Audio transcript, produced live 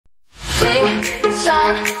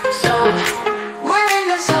ZigZagZone. We're in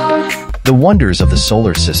the zone. The wonders of the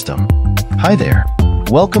solar system. Hi there.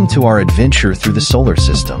 Welcome to our adventure through the solar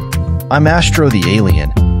system. I'm Astro the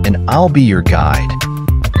Alien, and I'll be your guide.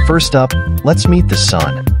 First up, let's meet the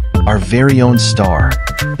Sun, our very own star.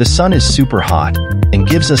 The Sun is super hot and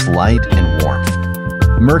gives us light and warmth.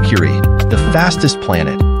 Mercury, the fastest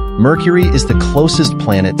planet. Mercury is the closest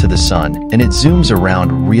planet to the Sun, and it zooms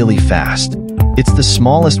around really fast. It's the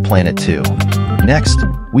smallest planet too. Next,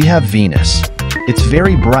 we have Venus. It's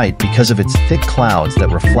very bright because of its thick clouds that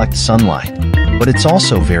reflect sunlight, but it's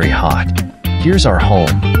also very hot. Here's our home,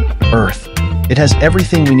 Earth. It has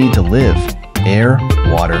everything we need to live: air,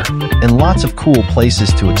 water, and lots of cool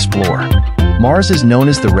places to explore. Mars is known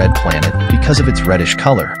as the red planet because of its reddish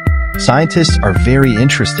color. Scientists are very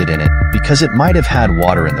interested in it because it might have had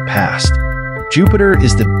water in the past. Jupiter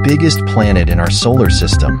is the biggest planet in our solar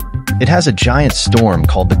system. It has a giant storm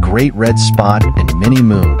called the Great Red Spot and many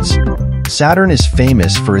moons. Saturn is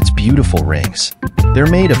famous for its beautiful rings. They're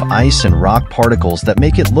made of ice and rock particles that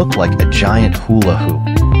make it look like a giant hula hoop.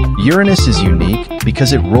 Uranus is unique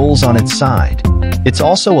because it rolls on its side. It's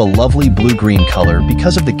also a lovely blue-green color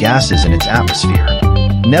because of the gases in its atmosphere.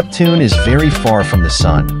 Neptune is very far from the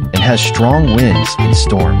Sun and has strong winds and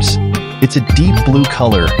storms. It's a deep blue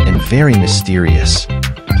color and very mysterious.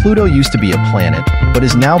 Pluto used to be a planet, but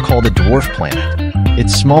is now called a dwarf planet.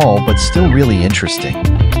 It's small, but still really interesting.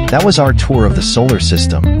 That was our tour of the solar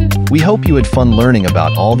system. We hope you had fun learning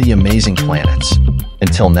about all the amazing planets.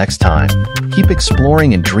 Until next time, keep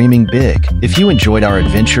exploring and dreaming big. If you enjoyed our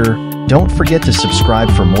adventure, don't forget to subscribe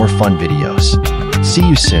for more fun videos. See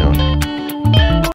you soon.